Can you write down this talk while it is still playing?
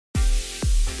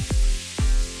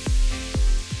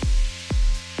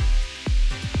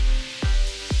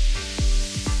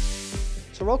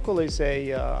So Rocol is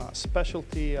a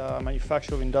specialty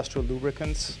manufacturer of industrial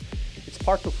lubricants. It's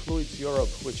part of Fluids Europe,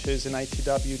 which is an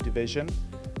ITW division.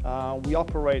 We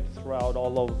operate throughout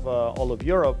all of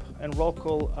Europe, and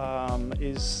Rocol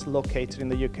is located in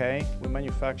the UK. We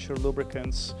manufacture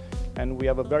lubricants, and we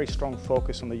have a very strong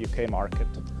focus on the UK market.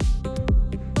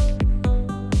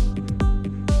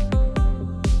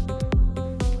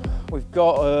 We've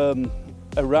got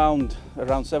around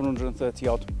 730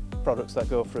 odd products that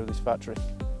go through this factory.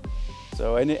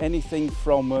 So anything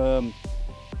from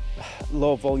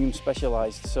low volume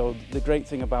specialised. So the great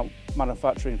thing about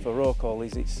manufacturing for Rocol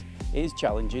is it is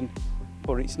challenging,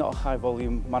 but it's not a high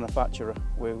volume manufacturer.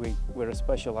 We're a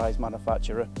specialised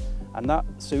manufacturer, and that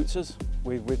suits us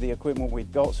with the equipment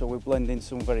we've got. So we're blending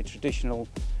some very traditional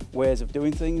ways of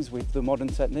doing things with the modern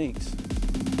techniques.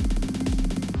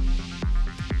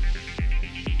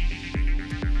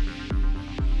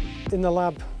 In the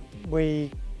lab,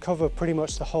 we cover pretty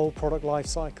much the whole product life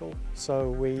cycle. So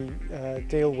we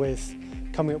deal with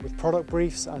coming up with product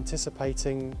briefs,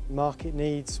 anticipating market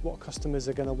needs, what customers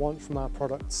are going to want from our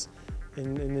products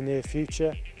in the near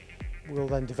future. We'll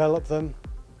then develop them,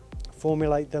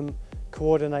 formulate them,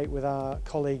 coordinate with our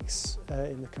colleagues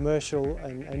in the commercial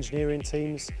and engineering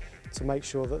teams to make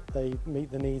sure that they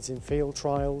meet the needs in field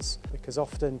trials, because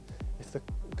often if the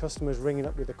customer's ringing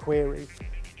up with a query,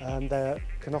 they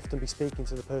can often be speaking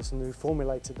to the person who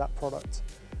formulated that product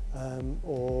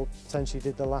or potentially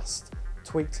did the last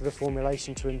tweak to the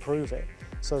formulation to improve it.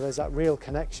 So there's that real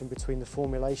connection between the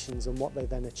formulations and what they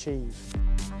then achieve.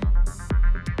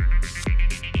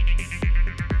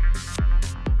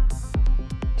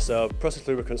 So process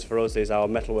lubricants for us is our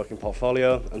metalworking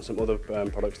portfolio and some other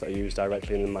products that are used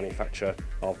directly in the manufacture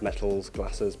of metals,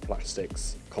 glasses,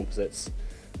 plastics, composites.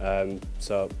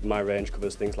 So my range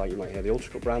covers things like you might hear the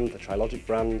Ultracut brand, the Trilogic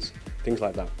brands, things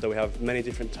like that. So we have many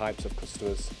different types of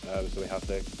customers. So we have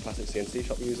the classic CNC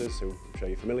shop users, who I'm sure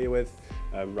you're familiar with,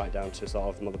 right down to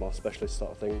sort of the more specialist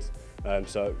sort of things.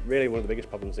 So really one of the biggest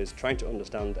problems is trying to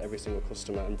understand every single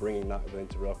customer and bringing that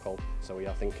into Rocol. So we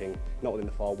are thinking not within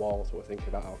the four walls, but we're thinking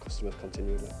about our customers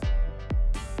continually.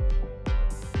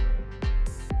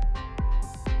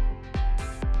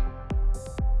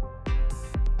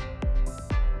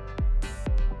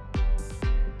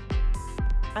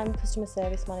 I'm Customer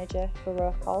Service Manager for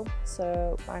Rocol,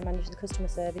 so I manage the customer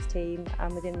service team,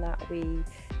 and within that we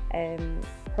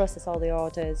process all the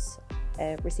orders,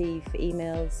 receive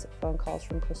emails, phone calls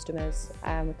from customers,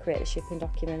 and we create the shipping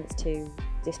documents to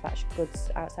dispatch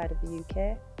goods outside of the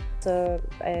UK. So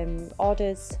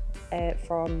orders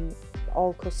from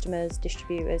all customers,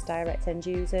 distributors, direct end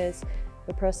users,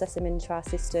 we process them into our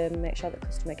system, make sure that the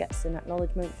customer gets an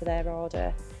acknowledgement for their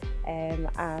order,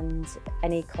 and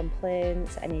any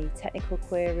complaints, any technical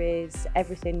queries,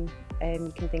 everything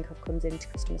you can think of comes into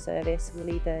customer service.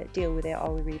 We'll either deal with it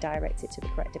or we redirect it to the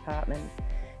correct department.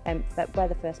 But we're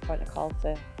the first point of call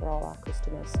for all our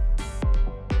customers.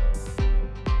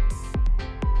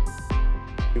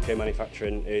 UK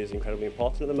manufacturing is incredibly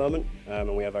important at the moment,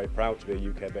 and we are very proud to be a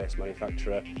UK-based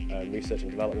manufacturer. Research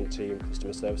and development team,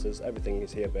 customer services, everything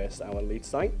is here based at our Leeds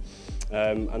site,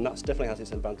 and that definitely has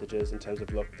its advantages in terms of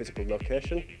physical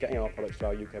location. Getting our products to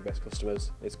our UK-based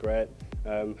customers is great.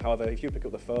 However, if you pick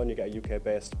up the phone, you get a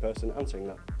UK-based person answering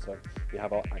that, so you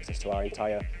have access to our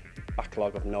entire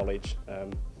backlog of knowledge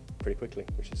pretty quickly,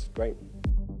 which is great.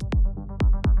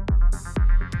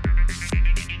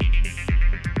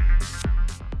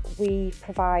 We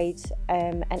provide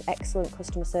an excellent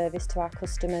customer service to our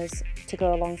customers to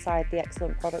go alongside the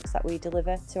excellent products that we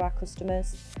deliver to our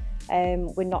customers.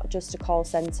 We're not just a call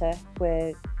centre,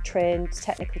 we're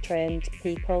technically trained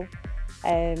people.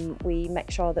 We make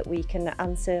sure that we can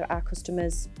answer our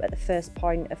customers at the first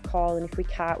point of call, and if we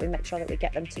can't, we make sure that we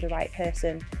get them to the right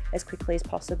person as quickly as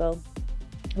possible.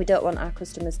 We don't want our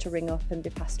customers to ring up and be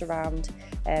passed around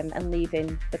and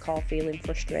leaving the call feeling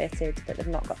frustrated that they've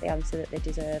not got the answer that they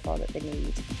deserve or that they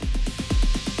need.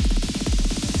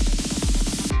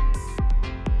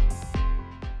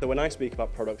 So when I speak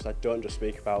about products, I don't just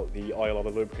speak about the oil or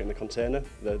the lubricant in the container.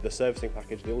 The servicing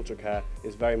package, the Ultra Care,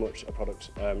 is very much a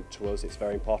product to us. It's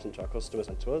very important to our customers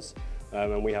and to us.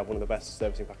 And we have one of the best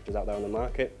servicing packages out there on the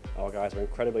market. Our guys are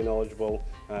incredibly knowledgeable,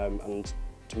 and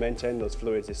to maintain those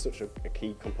fluids is such a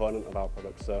key component of our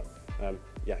product. So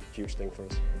yeah, huge thing for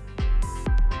us.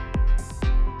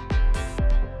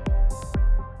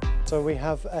 So we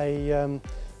have a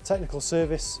technical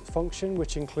service function,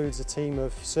 which includes a team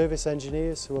of service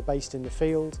engineers who are based in the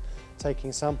field,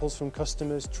 taking samples from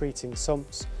customers, treating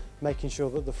sumps, making sure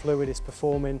that the fluid is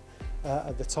performing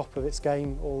at the top of its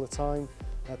game all the time,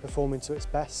 performing to its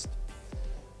best.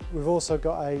 We've also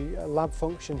got a lab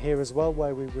function here as well,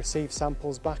 where we receive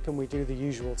samples back and we do the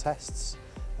usual tests,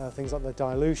 things like the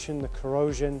dilution, the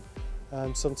corrosion,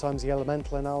 sometimes the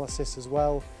elemental analysis as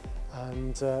well,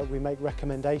 and we make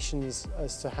recommendations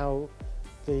as to how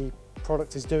the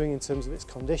product is doing in terms of its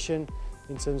condition,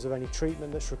 in terms of any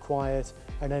treatment that's required,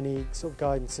 and any sort of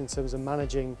guidance in terms of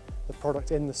managing the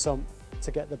product in the sump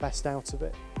to get the best out of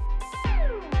it.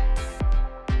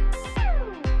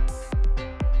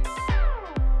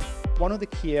 One of the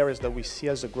key areas that we see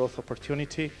as a growth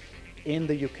opportunity in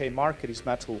the UK market is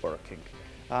metalworking.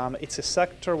 It's a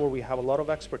sector where we have a lot of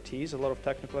expertise, a lot of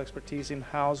technical expertise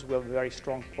in-house. We have a very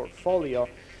strong portfolio,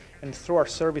 and through our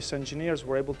service engineers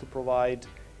we're able to provide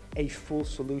a full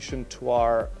solution to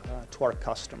our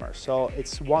customers. So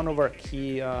it's one of our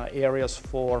key areas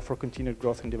for continued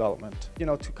growth and development. You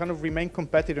know, to kind of remain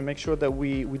competitive and make sure that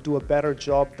we do a better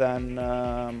job than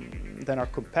our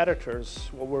competitors,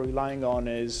 what we're relying on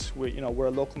is we're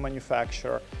a local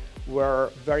manufacturer. We're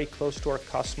very close to our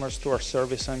customers, to our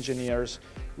service engineers.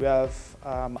 We have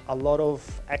a lot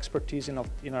of expertise in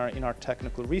our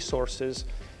technical resources.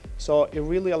 So it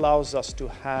really allows us to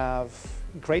have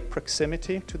great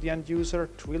proximity to the end user,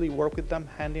 to really work with them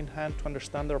hand in hand to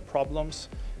understand their problems,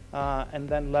 and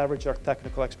then leverage our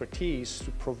technical expertise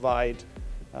to provide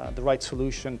the right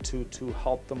solution to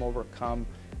help them overcome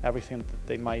everything that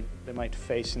they might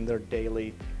face in their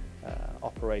daily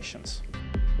operations.